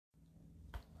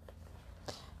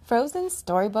Frozen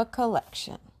Storybook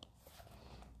Collection.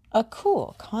 A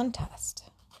cool contest.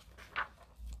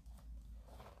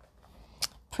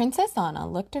 Princess Anna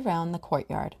looked around the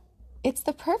courtyard. "It's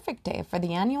the perfect day for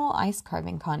the annual ice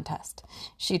carving contest,"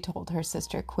 she told her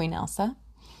sister Queen Elsa.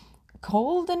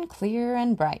 "Cold and clear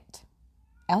and bright."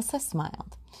 Elsa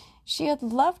smiled. She had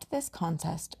loved this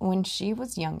contest when she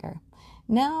was younger.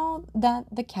 Now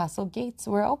that the castle gates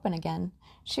were open again,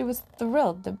 she was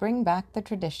thrilled to bring back the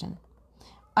tradition.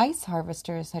 Ice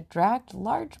harvesters had dragged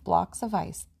large blocks of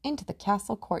ice into the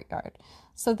castle courtyard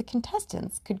so the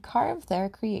contestants could carve their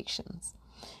creations.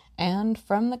 And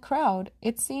from the crowd,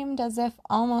 it seemed as if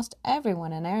almost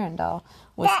everyone in Arendelle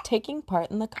was taking part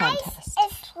in the contest.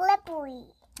 Ice is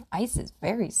slippery. Ice is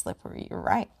very slippery, you're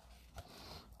right.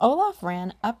 Olaf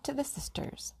ran up to the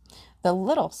sisters. The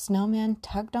little snowman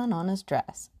tugged on Anna's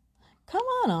dress. "Come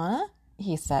on, Anna,"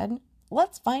 he said.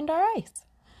 "Let's find our ice."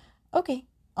 "Okay,"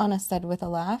 Anna said with a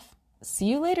laugh. "See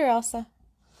you later, Elsa."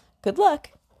 "Good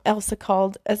luck," Elsa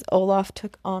called as Olaf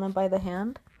took Anna by the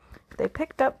hand. They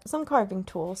picked up some carving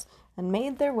tools and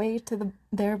made their way to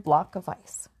their block of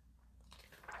ice.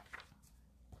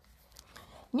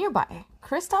 Nearby,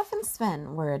 Kristoff and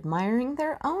Sven were admiring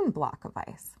their own block of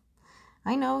ice.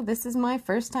 "I know this is my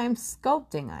first time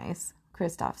sculpting ice,"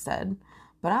 Kristoff said,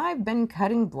 "but I've been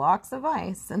cutting blocks of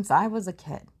ice since I was a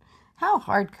kid. How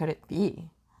hard could it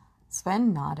be?"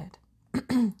 Sven nodded.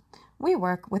 "We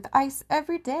work with ice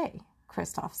every day,"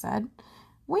 Kristoff said.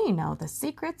 "We know the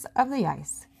secrets of the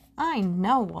ice. I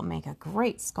know we'll make a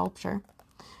great sculpture."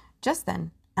 Just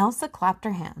then, Elsa clapped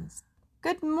her hands.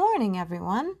 "Good morning,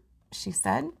 everyone," she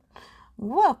said.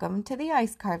 "Welcome to the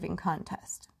ice carving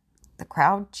contest." The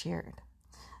crowd cheered.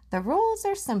 "The rules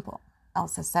are simple,"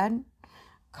 Elsa said.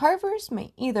 "Carvers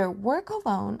may either work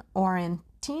alone or in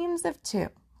teams of 2.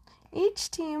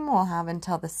 Each team will have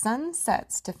until the sun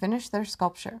sets to finish their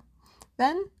sculpture.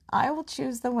 Then I will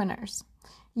choose the winners.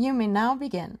 You may now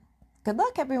begin. Good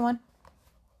luck, everyone."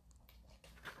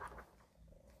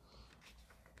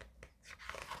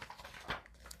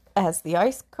 As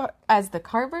the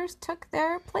carvers took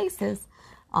their places,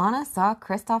 Anna saw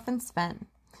Kristoff and Sven.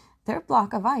 Their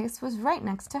block of ice was right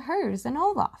next to hers and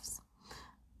Olaf's.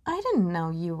 "I didn't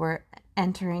know you were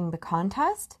entering the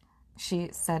contest,"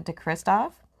 she said to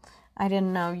Kristoff. "I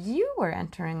didn't know you were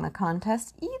entering the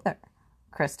contest either,"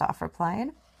 Kristoff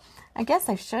replied. "I guess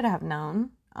I should have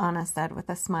known," Anna said with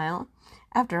a smile.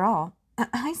 "After all,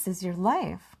 ice is your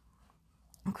life."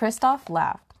 Kristoff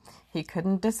laughed. He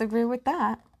couldn't disagree with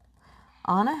that.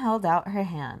 Anna held out her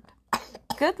hand.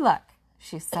 "Good luck,"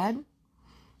 she said.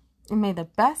 "May the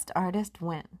best artist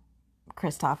win,"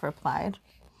 Kristoff replied.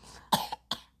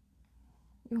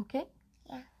 "You okay?"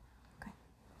 Yeah. Okay.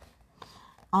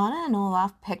 Anna and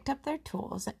Olaf picked up their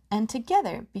tools and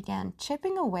together began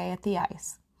chipping away at the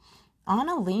ice.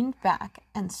 Anna leaned back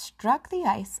and struck the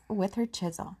ice with her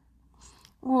chisel.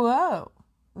 "Whoa,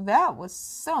 that was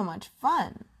so much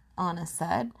fun," Anna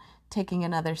said, taking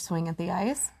another swing at the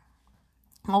ice.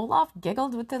 Olaf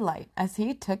giggled with delight as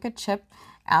he took a chip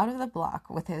out of the block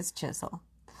with his chisel.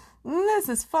 "This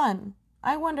is fun.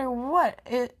 I wonder what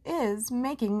it is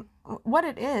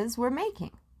we're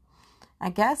making." "I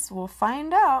guess we'll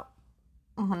find out,"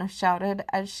 Anna shouted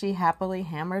as she happily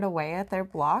hammered away at their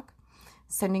block,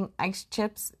 sending ice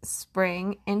chips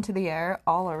spraying into the air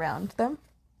all around them.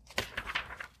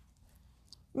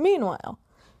 Meanwhile,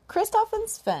 Kristoff and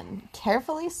Sven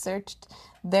carefully searched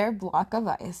their block of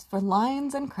ice for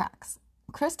lines and cracks.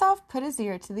 Kristoff put his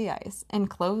ear to the ice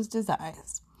and closed his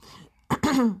eyes.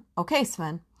 "Okay,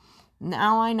 Sven,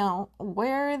 now I know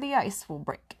where the ice will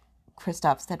break,"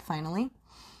 Kristoff said finally.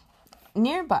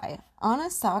 Nearby, Anna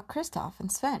saw Kristoff and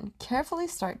Sven carefully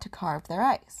start to carve their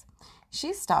ice.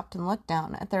 She stopped and looked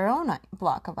down at their own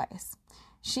block of ice.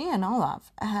 She and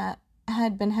Olaf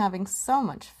had been having so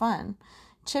much fun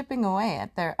chipping away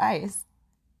at their ice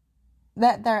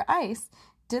that their ice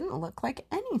didn't look like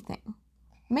anything.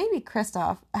 Maybe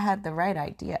Kristoff had the right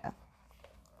idea.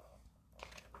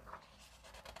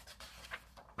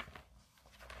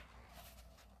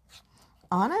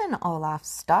 Anna and Olaf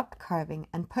stopped carving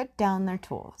and put down their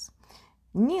tools.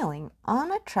 Kneeling,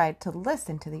 Anna tried to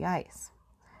listen to the ice.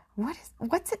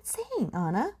 What's it saying,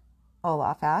 Anna?"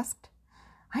 Olaf asked.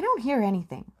 "I don't hear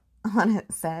anything," Anna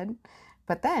said.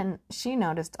 But then she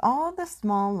noticed all the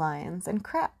small lines and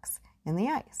cracks in the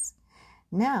ice.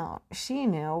 Now she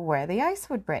knew where the ice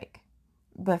would break.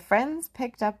 The friends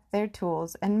picked up their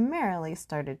tools and merrily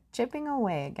started chipping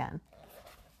away again.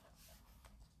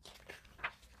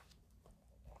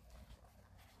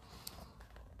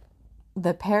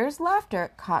 The pair's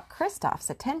laughter caught Kristoff's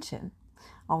attention.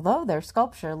 Although their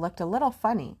sculpture looked a little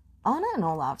funny, Anna and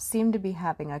Olaf seemed to be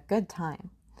having a good time.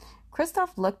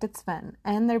 Kristoff looked at Sven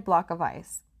and their block of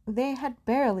ice. They had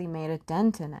barely made a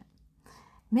dent in it.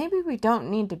 Maybe we don't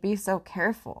need to be so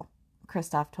careful,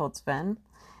 Kristoff told Sven,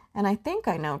 and I think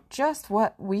I know just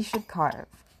what we should carve.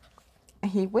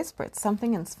 He whispered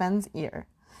something in Sven's ear.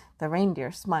 The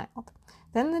reindeer smiled.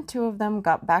 Then the two of them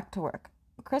got back to work.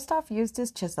 Kristoff used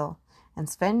his chisel, and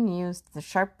Sven used the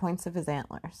sharp points of his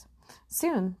antlers.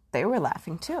 Soon they were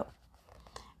laughing too.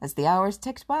 As the hours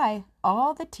ticked by,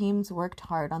 all the teams worked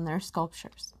hard on their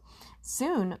sculptures.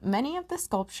 Soon, many of the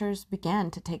sculptures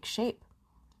began to take shape.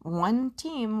 One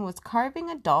team was carving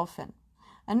a dolphin.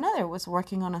 Another was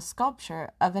working on a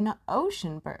sculpture of an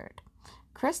ocean bird.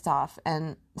 Kristoff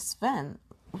and Sven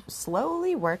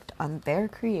slowly worked on their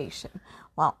creation,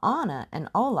 while Anna and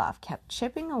Olaf kept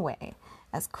chipping away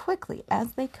as quickly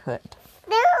as they could.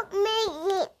 Don't make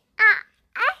me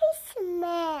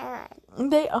Iceman.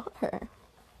 They are.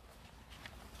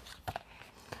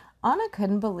 Anna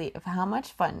couldn't believe how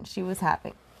much fun she was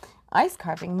having. Ice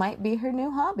carving might be her new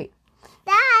hobby.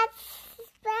 That's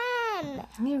Sven.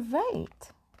 You're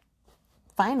right.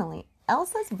 Finally,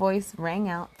 Elsa's voice rang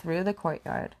out through the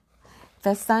courtyard.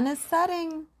 The sun is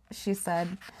setting, she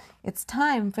said. It's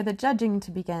time for the judging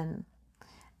to begin.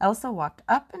 Elsa walked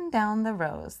up and down the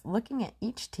rows, looking at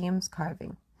each team's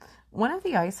carving. One of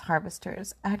the ice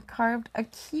harvesters had carved a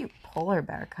cute polar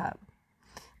bear cub.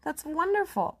 That's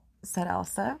wonderful, said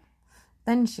Elsa.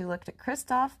 Then she looked at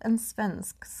Kristoff and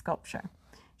Sven's sculpture.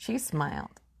 She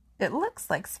smiled. It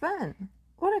looks like Sven.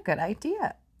 What a good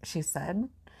idea, she said.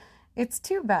 It's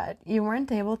too bad you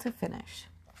weren't able to finish.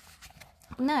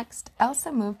 Next,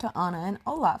 Elsa moved to Anna and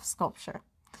Olaf's sculpture.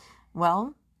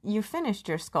 Well, you finished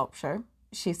your sculpture,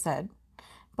 she said.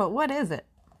 But what is it?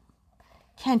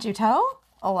 Can't you tell?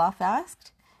 Olaf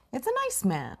asked. It's an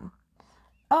Iceman.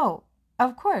 Oh,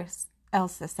 of course,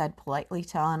 Elsa said politely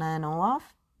to Anna and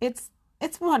Olaf. It's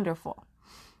wonderful.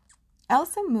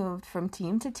 Elsa moved from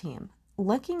team to team,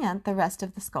 looking at the rest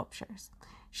of the sculptures.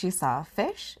 She saw a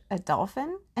fish, a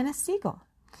dolphin, and a seagull.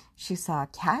 She saw a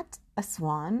cat, a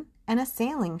swan, and a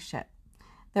sailing ship.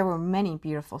 There were many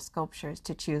beautiful sculptures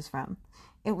to choose from.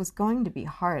 It was going to be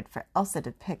hard for Elsa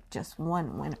to pick just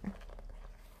one winner.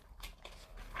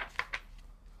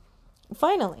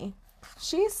 Finally,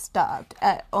 she stopped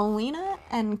at Olina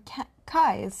and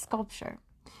Kai's sculpture.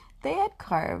 They had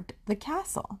carved the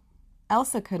castle.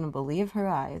 Elsa couldn't believe her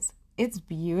eyes. It's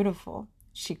beautiful,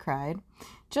 she cried.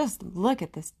 Just look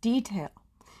at this detail.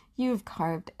 You've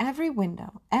carved every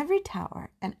window, every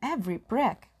tower, and every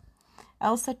brick.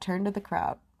 Elsa turned to the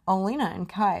crowd. Olina and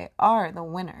Kai are the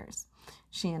winners,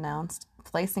 she announced,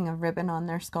 placing a ribbon on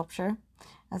their sculpture.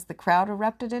 As the crowd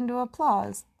erupted into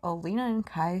applause, Olina and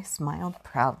Kai smiled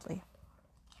proudly.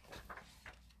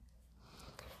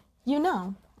 You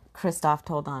know, Kristoff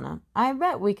told Anna, I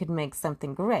bet we could make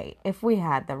something great if we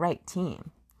had the right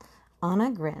team.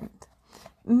 Anna grinned.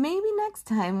 Maybe next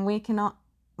time we can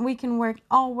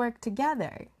all work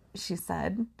together, she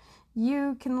said.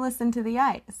 You can listen to the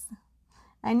ice.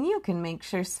 And you can make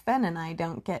sure Sven and I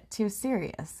don't get too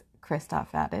serious,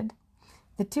 Kristoff added.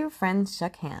 The two friends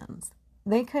shook hands.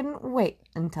 They couldn't wait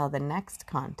until the next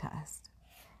contest.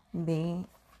 The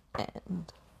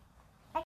end.